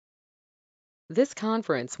This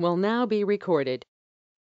conference will now be recorded.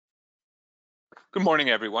 Good morning,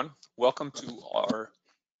 everyone. Welcome to our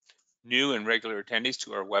new and regular attendees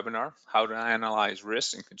to our webinar, How to Analyze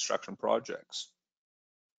Risks in Construction Projects.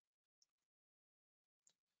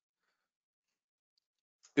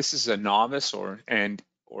 This is a novice or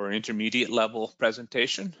intermediate level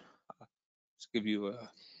presentation. Let's give you a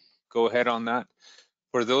go ahead on that.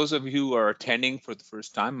 For those of you who are attending for the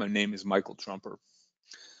first time, my name is Michael Trumper.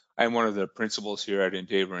 I'm one of the principals here at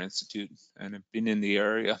Endeavor Institute, and I've been in the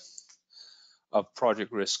area of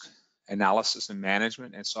project risk analysis and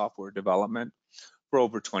management and software development for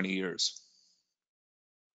over 20 years.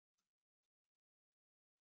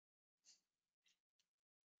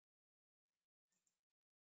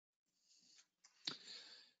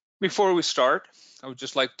 Before we start, I would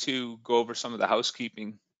just like to go over some of the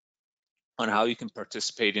housekeeping on how you can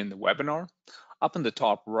participate in the webinar. Up in the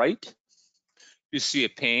top right, you see a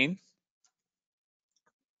pane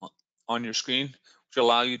on your screen which will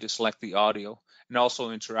allow you to select the audio and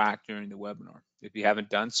also interact during the webinar. If you haven't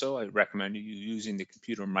done so, I recommend you using the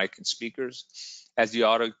computer mic and speakers, as the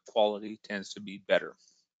audio quality tends to be better.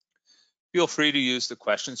 Feel free to use the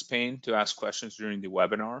questions pane to ask questions during the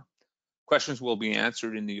webinar. Questions will be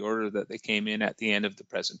answered in the order that they came in at the end of the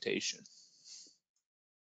presentation.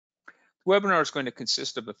 The webinar is going to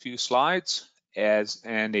consist of a few slides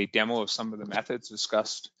and a demo of some of the methods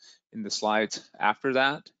discussed in the slides after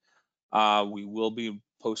that. We will be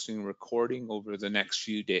posting a recording over the next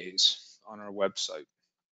few days on our website.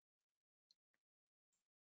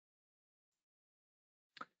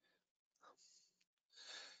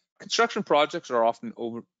 Construction projects are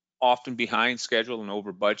often behind schedule and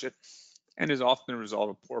over budget, and is often a result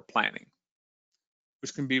of poor planning,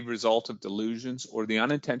 which can be a result of delusions or the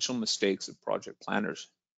unintentional mistakes of project planners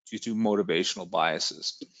due to motivational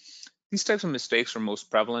biases. These types of mistakes are most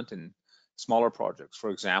prevalent in smaller projects. For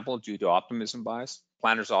example, due to optimism bias,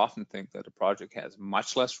 planners often think that a project has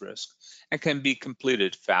much less risk and can be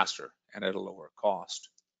completed faster and at a lower cost.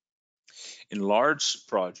 In large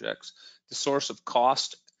projects, the source of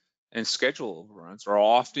cost and schedule overruns are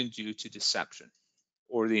often due to deception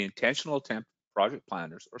or the intentional attempt of project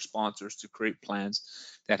planners or sponsors to create plans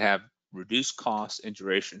that have reduced costs and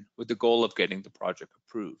duration with the goal of getting the project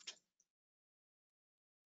approved.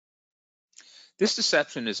 This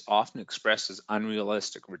deception is often expressed as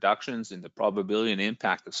unrealistic reductions in the probability and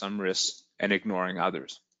impact of some risks and ignoring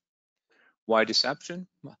others. Why deception?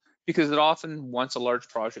 Because once a large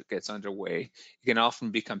project gets underway, it can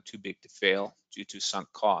often become too big to fail due to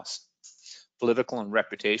sunk costs. Political and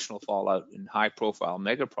reputational fallout in high-profile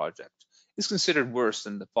mega projects is considered worse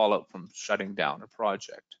than the fallout from shutting down a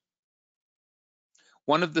project.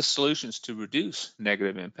 One of the solutions to reduce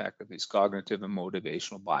negative impact of these cognitive and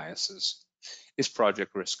motivational biases is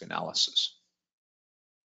project risk analysis.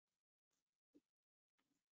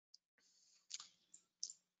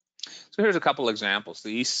 So here's a couple examples. The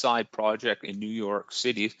East Side project in New York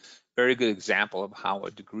City, very good example of how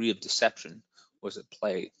a degree of deception was at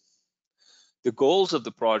play. The goals of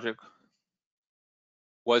the project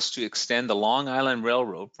was to extend the Long Island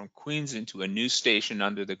Railroad from Queens into a new station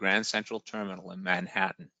under the Grand Central Terminal in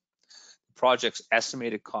Manhattan. The project's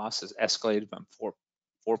estimated cost has escalated from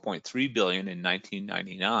 $4.3 billion in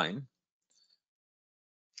 1999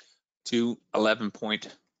 to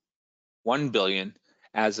 $11.1 billion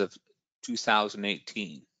as of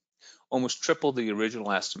 2018, almost triple the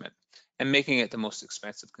original estimate, and making it the most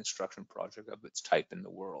expensive construction project of its type in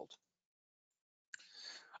the world.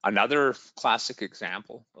 Another classic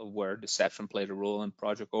example of where deception played a role in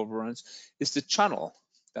project overruns is the tunnel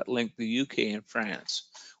that linked the UK and France,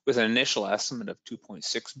 with an initial estimate of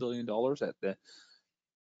 $2.6 billion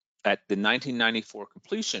at the 1994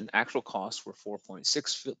 completion. Actual costs were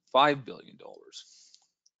 $4.65 billion.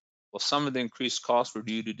 While some of the increased costs were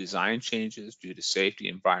due to design changes, due to safety,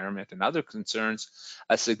 environment, and other concerns,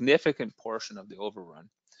 a significant portion of the overrun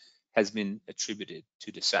has been attributed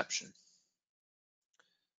to deception.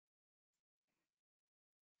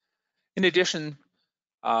 In addition,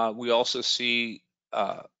 we can also see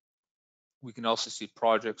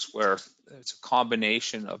projects where it's a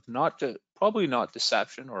combination of probably not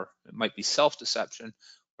deception, or it might be self-deception,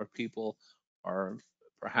 where people are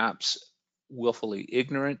perhaps willfully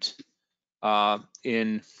ignorant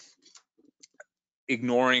in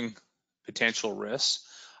ignoring potential risks.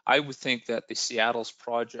 I would think that the Seattle's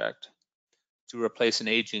project to replace an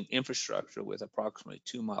aging infrastructure with approximately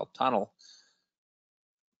 2-mile tunnel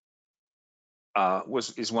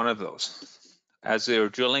is one of those. As they were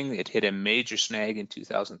drilling, it hit a major snag in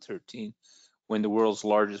 2013 when the world's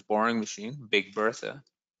largest boring machine, Big Bertha,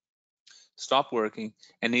 stopped working,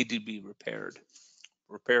 and needed to be repaired.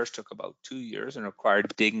 Repairs took about 2 years and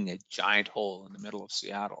required digging a giant hole in the middle of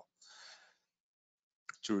Seattle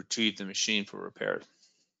to retrieve the machine for repairs.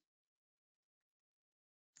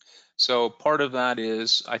 So part of that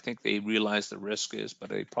is, I think they realized the risk is, but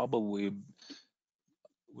they probably,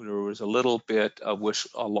 there was a little bit of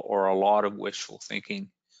a lot of wishful thinking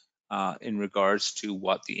in regards to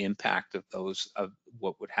what the impact of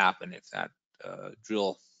what would happen if that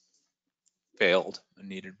drill failed and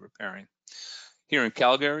needed repairing. Here in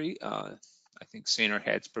Calgary, I think saner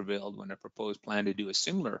heads prevailed when a proposed plan to do a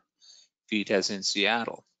similar feat as in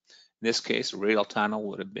Seattle. In this case, a rail tunnel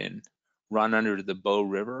would have been run under the Bow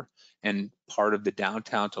River and part of the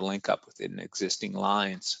downtown to link up within existing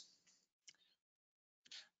lines.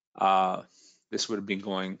 This would have been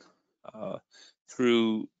going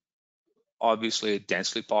through obviously a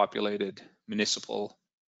densely populated municipal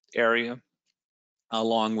area,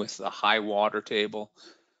 along with the high water table.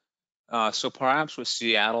 So perhaps with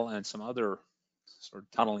Seattle and some other sort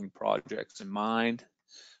of tunneling projects in mind,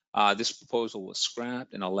 this proposal was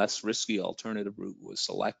scrapped and a less risky alternative route was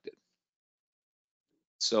selected.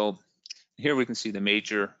 So here we can see the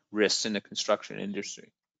major risks in the construction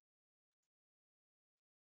industry.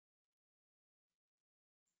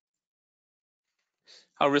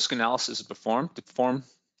 How risk analysis is performed. To perform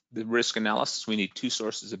the risk analysis, we need two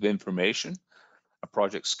sources of information: a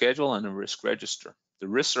project schedule and a risk register. The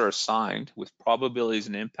risks are assigned with probabilities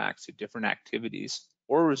and impacts to different activities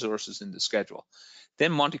or resources in the schedule.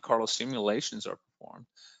 Then Monte Carlo simulations are performed.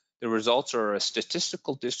 The results are a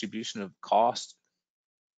statistical distribution of cost,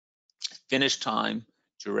 finish time,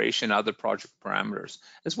 duration, other project parameters,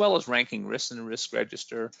 as well as ranking risks in the risk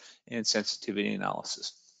register and sensitivity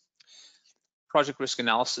analysis. Project risk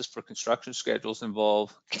analysis for construction schedules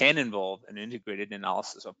can involve an integrated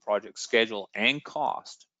analysis of project schedule and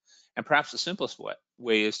cost. And perhaps the simplest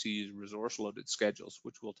way is to use resource-loaded schedules,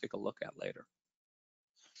 which we'll take a look at later.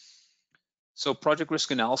 So project risk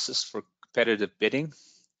analysis for competitive bidding.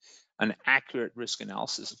 An accurate risk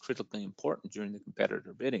analysis is critically important during the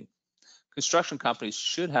competitor bidding. Construction companies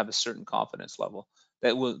should have a certain confidence level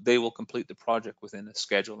that they will complete the project within a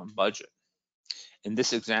schedule and budget. In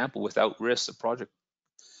this example, without risk, the project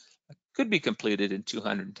could be completed in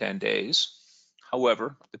 210 days.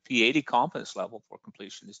 However, the P80 confidence level for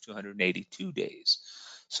completion is 282 days.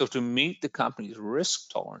 So to meet the company's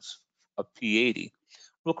risk tolerance of P80,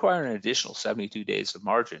 will require an additional 72 days of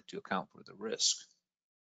margin to account for the risk.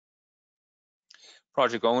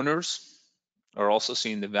 Project owners are also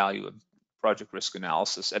seeing the value of project risk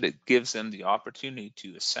analysis, and it gives them the opportunity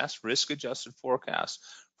to assess risk-adjusted forecasts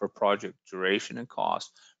for project duration and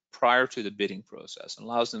cost prior to the bidding process, and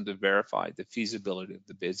allows them to verify the feasibility of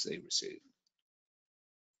the bids they receive.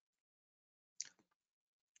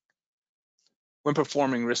 When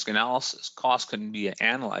performing risk analysis, costs can be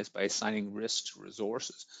analyzed by assigning risks to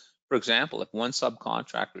resources. For example, if one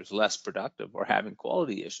subcontractor is less productive or having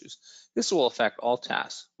quality issues, this will affect all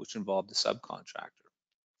tasks which involve the subcontractor.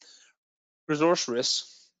 Resource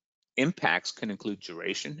risks impacts can include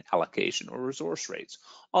duration, allocation, or resource rates,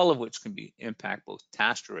 all of which can impact both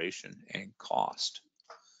task duration and cost.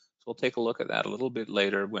 So we'll take a look at that a little bit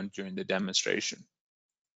later during the demonstration.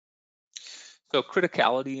 So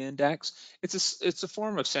criticality index, it's a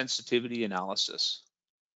form of sensitivity analysis.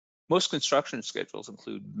 Most construction schedules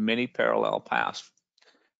include many parallel paths.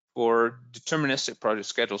 For deterministic project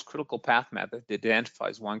schedules, critical path method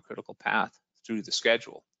identifies one critical path through the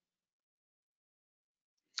schedule.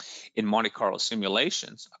 In Monte Carlo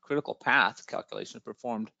simulations, a critical path calculation is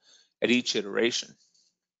performed at each iteration.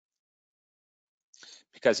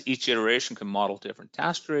 Because each iteration can model different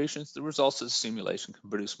task durations, the results of the simulation can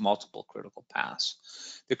produce multiple critical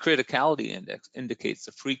paths. The criticality index indicates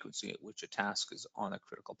the frequency at which a task is on a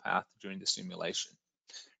critical path during the simulation.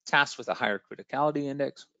 Tasks with a higher criticality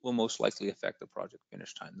index will most likely affect the project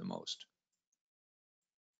finish time the most.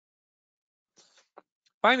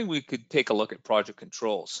 Finally, we could take a look at project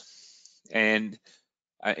controls. And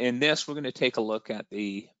in this, we're going to take a look at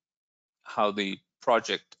how the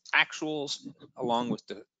project actuals, along with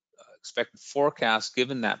the expected forecast,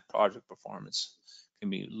 given that project performance,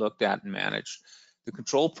 can be looked at and managed. The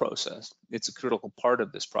control process, it's a critical part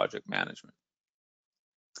of this project management.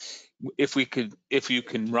 If you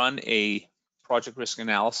can run a project risk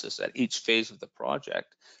analysis at each phase of the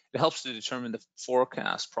project, it helps to determine the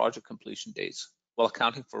forecast project completion dates while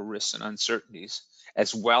accounting for risks and uncertainties,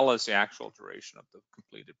 as well as the actual duration of the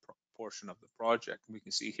completed portion of the project. We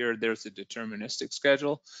can see here, there's the deterministic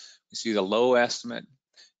schedule. You see the low estimate,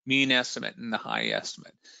 mean estimate, and the high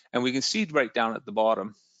estimate. And we can see right down at the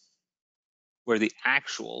bottom where the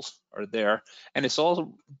actuals are there. And it's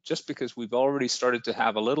all just because we've already started to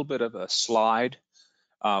have a little bit of a slide.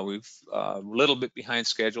 We've a little bit behind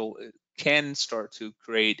schedule. It can start to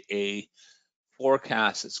create a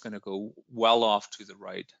forecast that's going to go well off to the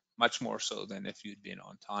right, much more so than if you'd been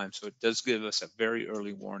on time. So it does give us a very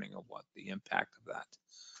early warning of what the impact of that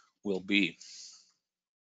will be.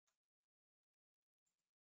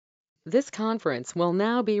 This conference will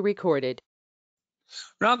now be recorded.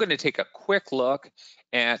 We're now going to take a quick look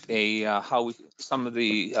at some of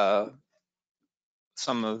the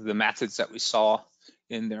methods that we saw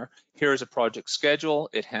in there. Here's a project schedule.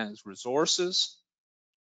 It has resources.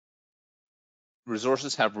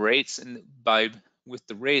 Resources have rates, and with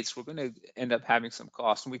the rates, we're going to end up having some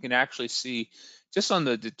costs. And we can actually see just on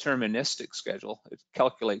the deterministic schedule, it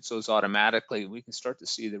calculates those automatically. We can start to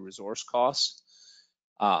see the resource costs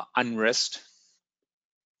unrisked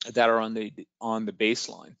that are on the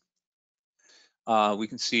baseline. We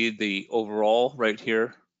can see the overall right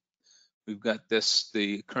here. We've got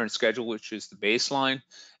the current schedule, which is the baseline,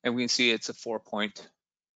 and we can see it's a $4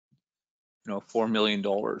 million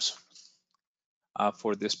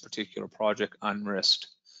for this particular project unrisked.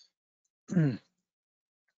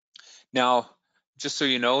 Now, just so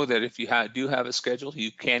you know that if you do have a schedule,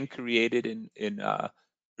 you can create it in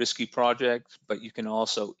risky projects, but you can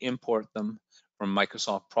also import them from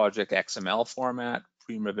Microsoft Project XML format,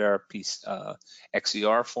 Primavera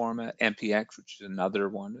XER format, MPX, which is another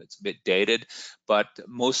one. It's a bit dated, but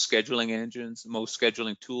most scheduling engines, most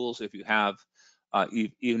scheduling tools, if you have,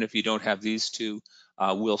 even if you don't have these two,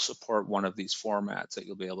 will support one of these formats that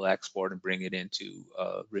you'll be able to export and bring it into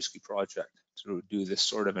a risky project to do this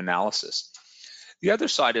sort of analysis. The other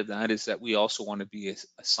side of that is that we also want to be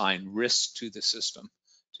assign risks to the system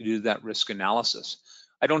to do that risk analysis.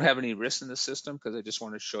 I don't have any risks in the system because I just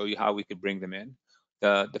want to show you how we could bring them in.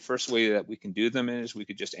 The first way that we can do them is we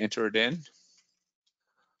could just enter it in.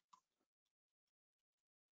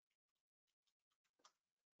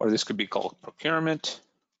 Or this could be called procurement.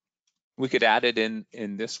 We could add it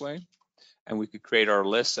in this way, and we could create our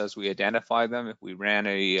lists as we identify them. If we ran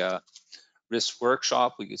a risk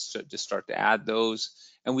workshop, we could just start to add those,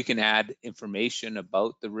 and we can add information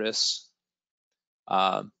about the risks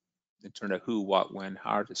in terms of who, what, when,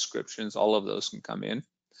 how, descriptions. All of those can come in.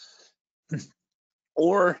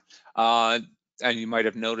 Or, and you might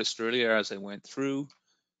have noticed earlier as I went through,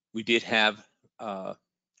 we did have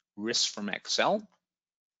risks from Excel.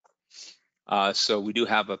 So we do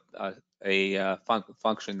have a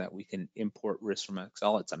function that we can import risks from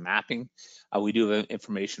Excel. It's a mapping. We do have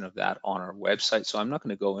information of that on our website, so I'm not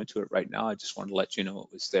going to go into it right now. I just want to let you know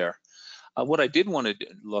it was there. What I did want to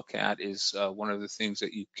look at is one of the things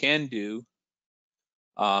that you can do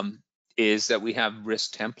is that we have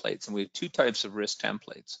risk templates, and we have two types of risk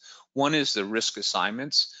templates. One is the risk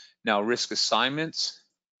assignments. Now, risk assignments,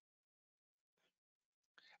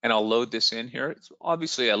 and I'll load this in here. It's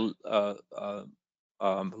obviously a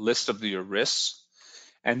list of your risks,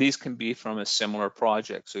 and these can be from a similar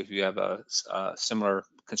project. So if you have a similar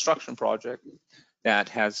construction project that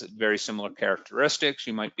has very similar characteristics,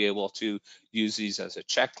 you might be able to use these as a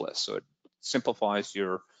checklist. So it simplifies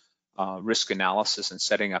your risk analysis and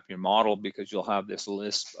setting up your model, because you'll have this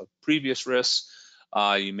list of previous risks.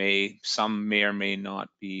 Some may or may not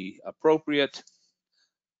be appropriate.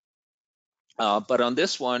 But on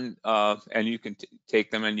this one, and you can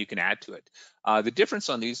take them and you can add to it. The difference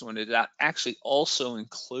on these one is that actually also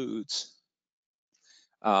includes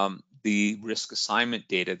the risk assignment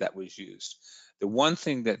data that was used. The one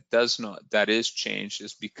thing that is changed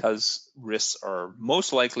is because risks are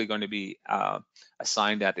most likely going to be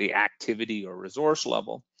assigned at the activity or resource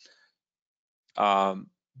level.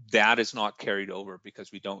 That is not carried over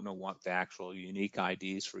because we don't know what the actual unique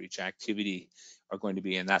IDs for each activity are going to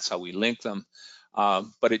be, and that's how we link them.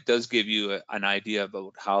 But it does give you an idea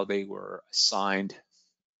about how they were assigned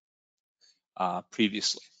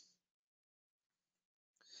previously.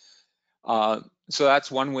 So that's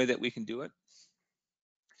one way that we can do it.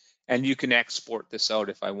 And you can export this out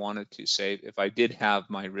if I wanted to save. If I did have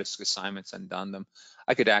my risk assignments and done them,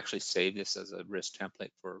 I could actually save this as a risk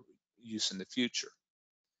template for use in the future.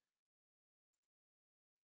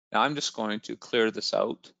 Now I'm just going to clear this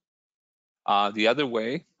out. The other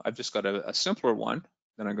way, I've just got a simpler one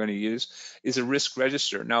that I'm going to use, is a risk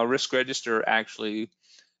register. Now, a risk register actually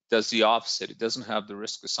does the opposite. It doesn't have the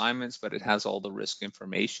risk assignments, but it has all the risk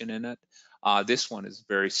information in it. This one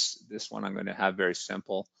I'm going to have very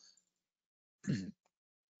simple. And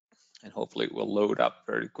hopefully it will load up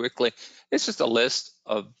very quickly. It's just a list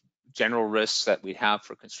of general risks that we have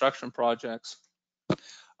for construction projects.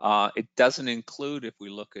 It doesn't include, if we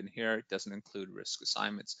look in here, it doesn't include risk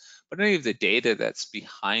assignments, but any of the data that's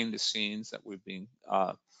behind the scenes that we've been,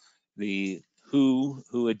 the who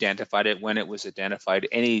identified it, when it was identified,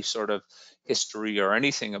 any sort of history or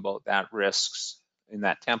anything about that risks in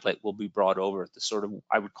that template will be brought over. The sort of,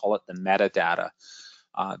 I would call it the metadata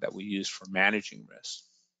that we use for managing risks.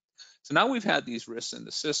 So now we've had these risks in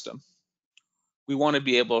the system. We want to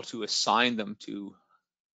be able to assign them to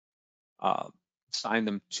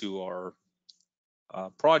our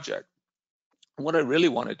project. And what I really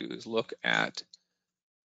want to do is look at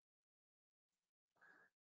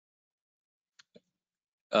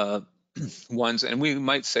ones, and we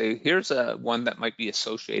might say, here's one that might be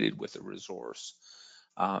associated with a resource,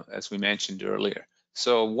 as we mentioned earlier.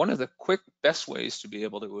 So one of the best ways to be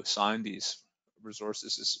able to assign these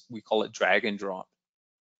resources is, we call it drag and drop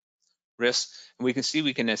risks. And we can see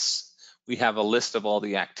we have a list of all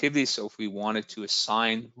the activities. So if we wanted to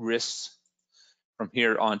assign risks from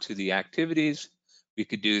here onto the activities, we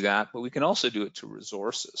could do that, but we can also do it to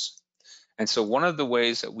resources. And so one of the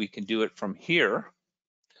ways that we can do it from here,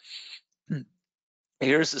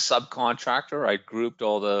 here's the subcontractor. I grouped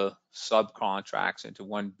all the subcontracts into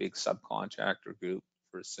one big subcontractor group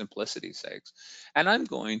for simplicity's sakes. And I'm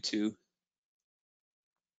going to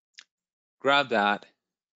grab that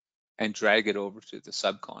and drag it over to the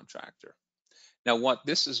subcontractor. Now what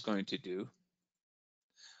this is going to do,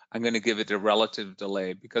 I'm going to give it a relative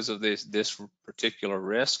delay because of this particular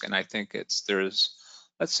risk, and I think let's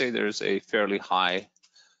say there's a fairly high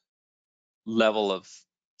level of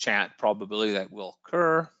probability that will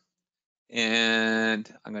occur,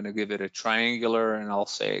 and I'm going to give it a triangular, and I'll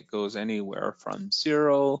say it goes anywhere from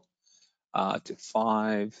 0 to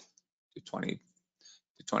 5 to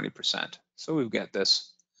 20%. So we've got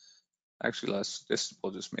this. Actually,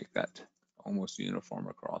 we'll just make that almost uniform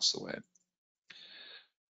across the way.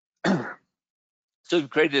 So we've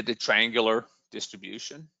created a triangular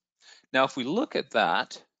distribution. Now, if we look at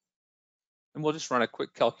that, and we'll just run a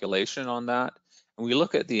quick calculation on that, and we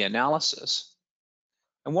look at the analysis,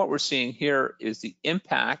 and what we're seeing here is the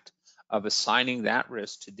impact of assigning that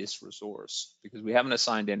risk to this resource, because we haven't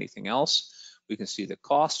assigned anything else. We can see the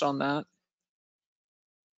cost on that,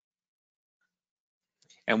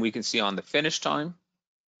 and we can see on the finish time.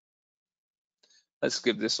 Let's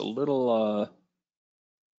give this a little,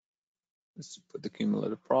 let's put the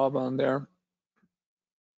cumulative prob on there.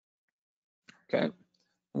 Okay,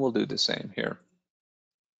 we'll do the same here.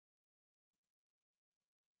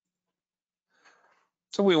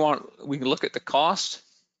 So we can look at the cost.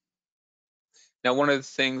 Now, one of the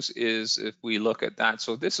things is, if we look at that,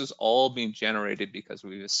 so this is all being generated because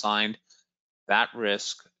we've assigned that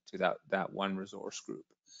risk to that one resource group.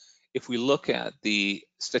 If we look at the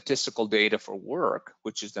statistical data for work,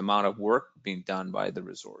 which is the amount of work being done by the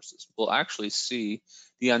resources, we'll actually see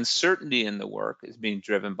the uncertainty in the work is being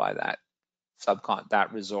driven by that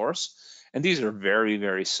resource. And these are very,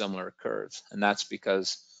 very similar curves. And that's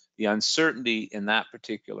because the uncertainty in that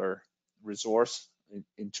particular resource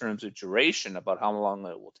in terms of duration, about how long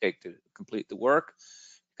it will take to complete the work,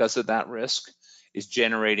 because of that risk, is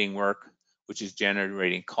generating work, which is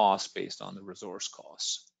generating costs based on the resource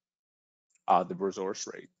costs, the resource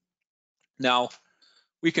rate. Now,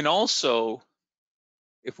 we can also,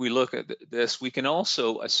 if we look at this, we can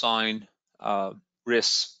also assign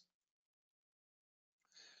risks.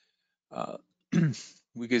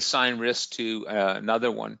 We could assign risk to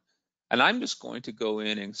another one. And I'm just going to go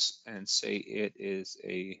in and say it is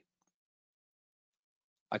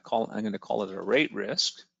I'm going to call it a rate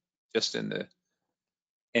risk,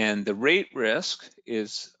 and the rate risk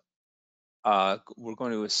is, we're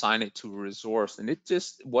going to assign it to a resource, and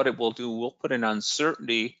what it will do, we'll put an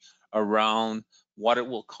uncertainty around what it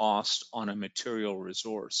will cost on a material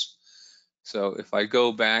resource. So if I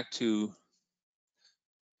go back to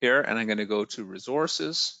here, and I'm going to go to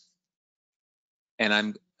resources,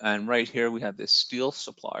 and right here we have this steel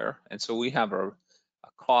supplier, and so we have a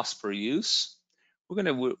cost per use. We're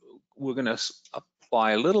going to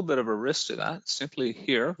apply a little bit of a risk to that. Simply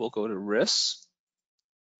here, we'll go to risks,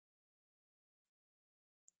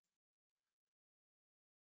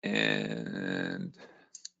 and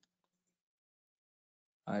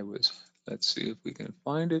let's see if we can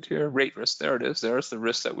find it here. Rate risk, there it is. There's the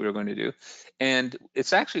risk that we were going to do. And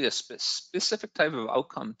it's actually a specific type of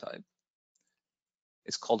outcome type.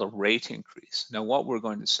 It's called a rate increase. Now, what we're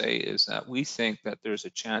going to say is that we think that there's a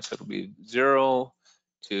chance that it'll be 0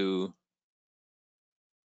 to,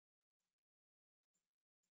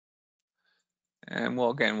 and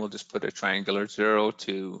again, we'll just put a triangular, 0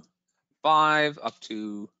 to 5 up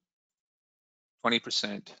to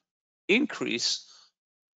 20% increase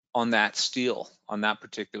on that steel, on that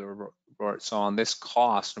particular report. So on this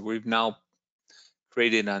cost, we've now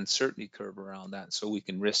created an uncertainty curve around that, so we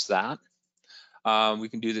can risk that. We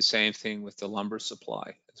can do the same thing with the lumber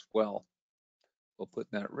supply as well. We'll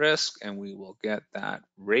put that risk and we will get that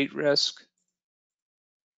rate risk,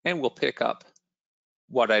 and we'll pick up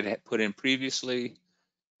what I'd put in previously.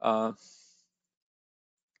 We'll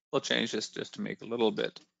change this just to make it a little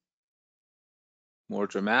bit more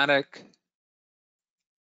dramatic.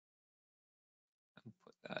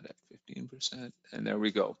 Put that at 15%, and there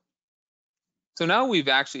we go. So now we've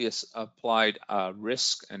actually applied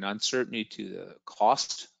risk and uncertainty to the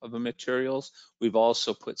cost of the materials. We've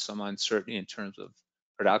also put some uncertainty in terms of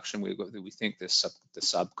production. We think the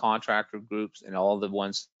subcontractor groups and all the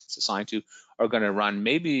ones it's assigned to are going to run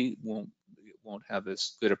maybe won't have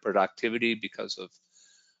as good a productivity because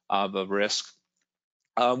of a risk.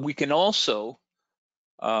 We can also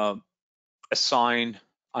assign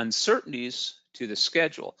uncertainties to the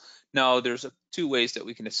schedule. Now, there's two ways that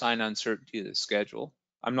we can assign uncertainty to the schedule.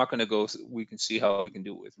 I'm not going to go, we can see how we can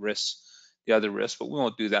do it with risks, the other risks, but we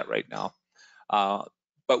won't do that right now.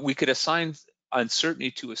 But we could assign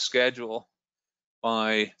uncertainty to a schedule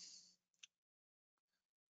by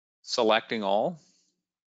selecting all,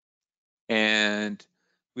 and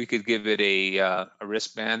we could give it a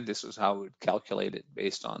risk band. This is how we would calculate it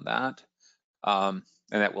based on that. And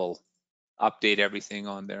that will update everything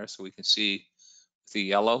on there so we can see the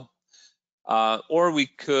yellow. Or we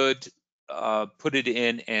could put it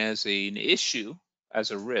in as an issue,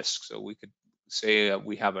 as a risk. So we could say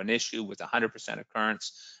we have an issue with 100%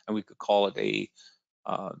 occurrence, and we could call it a,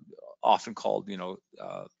 often called,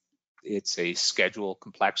 it's a schedule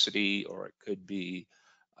complexity, or it could be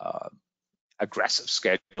aggressive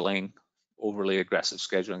scheduling, overly aggressive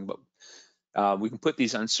scheduling. But we can put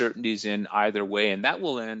these uncertainties in either way, and that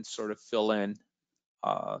will then sort of fill in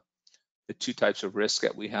the two types of risk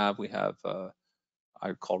that we have. We have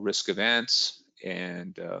I call risk events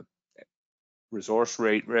and resource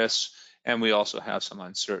rate risks, and we also have some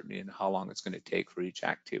uncertainty in how long it's going to take for each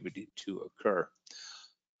activity to occur.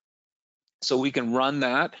 So we can run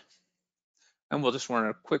that, and we'll just run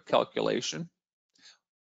a quick calculation.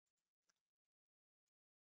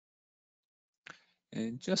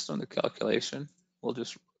 And just on the calculation, we'll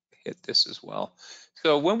just hit this as well.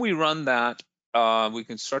 So when we run that, we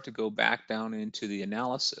can start to go back down into the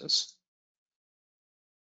analysis.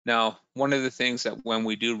 Now, one of the things that when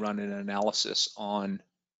we do run an analysis on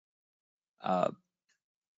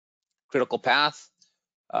critical path,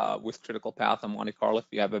 with critical path on Monte Carlo, if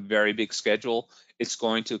you have a very big schedule, it's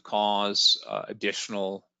going to cause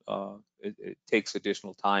additional, it takes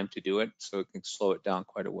additional time to do it, so it can slow it down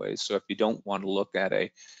quite a ways. So if you don't want to look at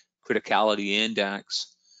a criticality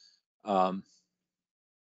index,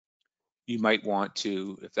 you might want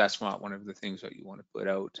to, if that's not one of the things that you want to put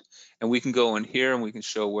out. And we can go in here and we can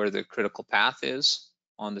show where the critical path is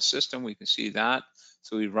on the system. We can see that.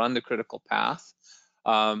 So we run the critical path.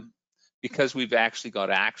 Because we've actually got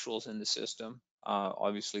actuals in the system,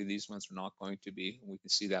 obviously these ones are not going to be, we can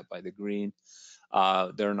see that by the green.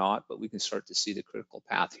 They're not, but we can start to see the critical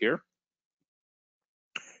path here.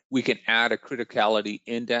 We can add a criticality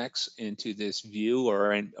index into this view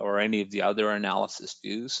or any of the other analysis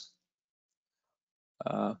views.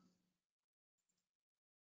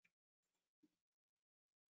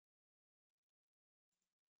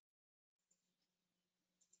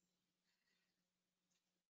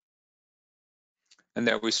 And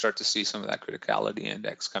there we start to see some of that criticality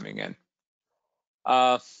index coming in.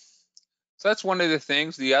 So that's one of the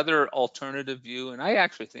things. The other alternative view, and I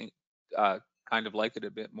actually think kind of like it a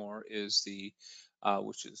bit more, is the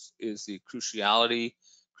which is the cruciality.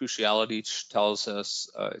 Cruciality tells us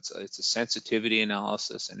it's a sensitivity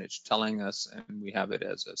analysis, and it's telling us, and we have it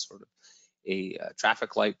as a sort of a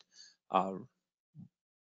traffic light,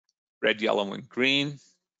 red, yellow, and green.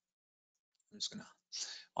 I'm just gonna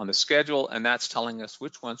on the schedule, and that's telling us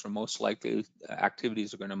which ones are most likely,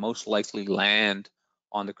 activities are going to most likely land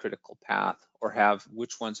on the critical path, or have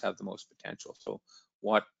which ones have the most potential. So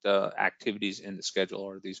what activities in the schedule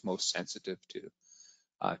are these most sensitive to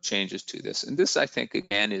changes to this? And this, I think,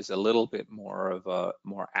 again, is a little bit more of a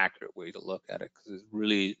more accurate way to look at it, because it's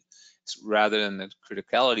really, rather than the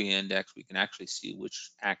criticality index, we can actually see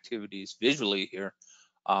which activities visually here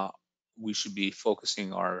we should be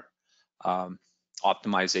focusing our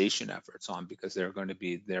optimization efforts on, because they're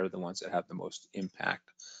the ones that have the most impact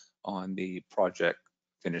on the project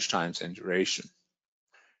finish times and duration.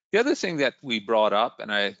 The other thing that we brought up,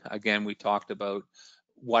 and we talked about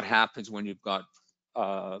what happens when you've got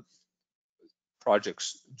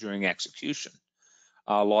projects during execution.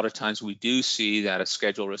 A lot of times we do see that a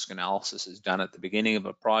schedule risk analysis is done at the beginning of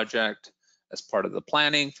a project as part of the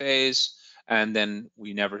planning phase, and then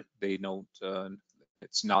they note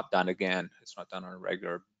it's not done again. It's not done on a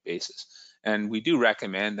regular basis. And we do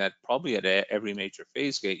recommend that probably at every major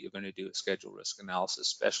phase gate, you're going to do a schedule risk analysis,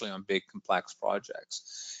 especially on big complex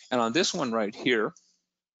projects. And on this one right here,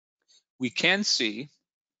 we can see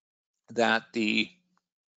that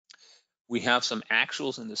we have some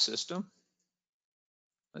actuals in the system.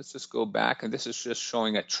 Let's just go back, and this is just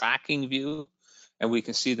showing a tracking view, and we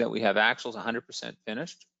can see that we have actuals 100%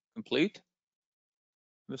 finished, complete.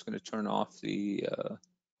 I'm just going to turn off the,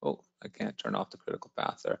 oh, I can't turn off the critical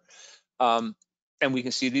path there. And we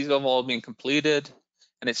can see these have all been completed,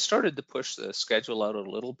 and it started to push the schedule out a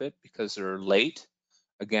little bit because they're late.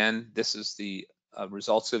 Again, this is the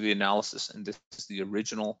results of the analysis, and this is the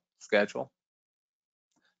original schedule.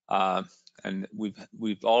 And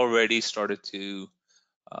we've already started to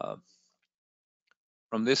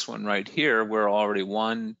from this one right here, we're already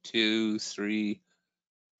 1, 2, 3,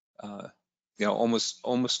 almost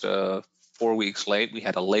 4 weeks late. We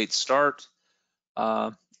had a late start,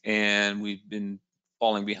 and we've been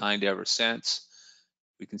falling behind ever since.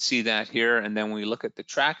 We can see that here, and then when we look at the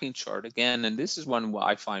tracking chart again, and this is one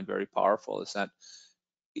I find very powerful, is that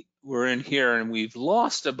we're in here and we've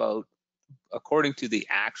lost about, according to the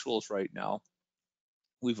actuals right now,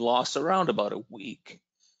 we've lost around about a week.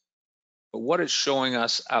 But what it's showing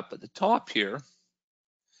us up at the top here,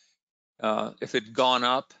 if it had gone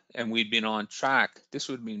up and we'd been on track, this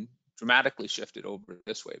would have been dramatically shifted over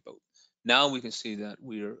this way. But now we can see that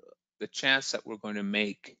the chance that we're going to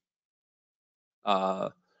make,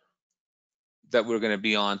 that we're going to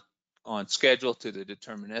be on schedule to the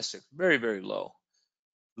deterministic, very, very low.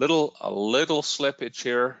 A little slippage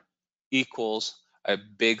here equals a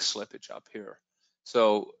big slippage up here.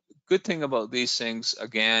 So good thing about these things,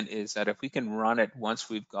 again, is that if we can run it once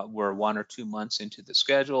we're 1 or 2 months into the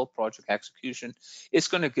schedule, project execution, it's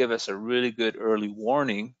going to give us a really good early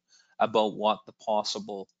warning about what the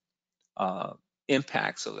possible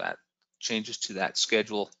impacts of that changes to that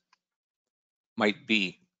schedule might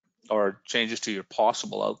be, or changes to your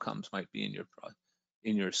possible outcomes might be in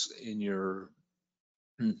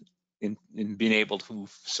being able to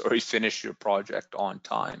finish your project on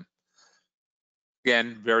time.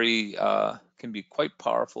 Again, very can be quite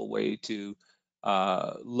powerful way to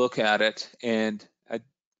look at it, and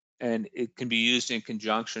it can be used in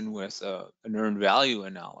conjunction with an earned value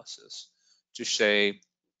analysis to say,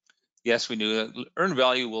 yes, we knew that earned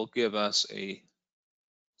value will give us a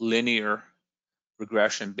linear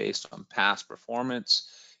regression based on past performance.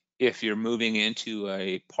 If you're moving into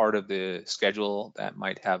a part of the schedule that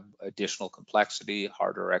might have additional complexity,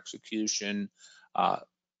 harder execution,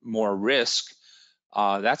 more risk,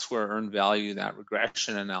 that's where earned value, that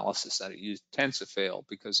regression analysis that it used, tends to fail,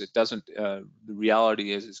 because it doesn't, the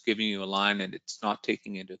reality is it's giving you a line and it's not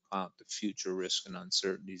taking into account the future risk and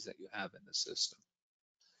uncertainties that you have in the system.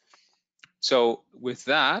 So with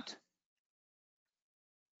that,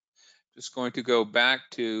 just going to go back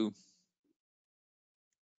to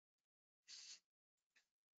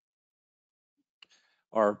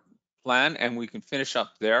our plan and we can finish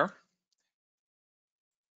up there.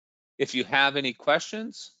 If you have any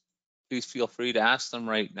questions, please feel free to ask them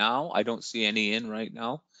right now. I don't see any in right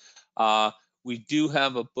now. We do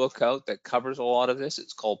have a book out that covers a lot of this.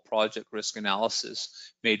 It's called Project Risk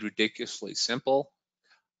Analysis Made Ridiculously Simple.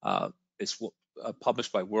 It's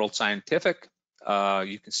published by World Scientific.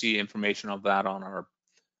 You can see information of that on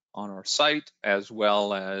our site, as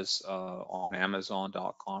well as on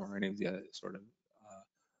Amazon.com or any of the sort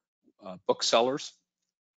of booksellers.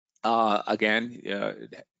 Again,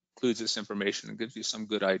 it includes this information and gives you some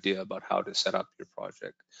good idea about how to set up your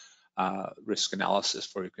project risk analysis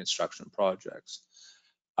for your construction projects.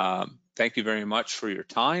 Thank you very much for your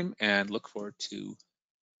time, and look forward to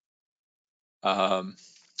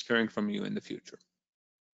hearing from you in the future.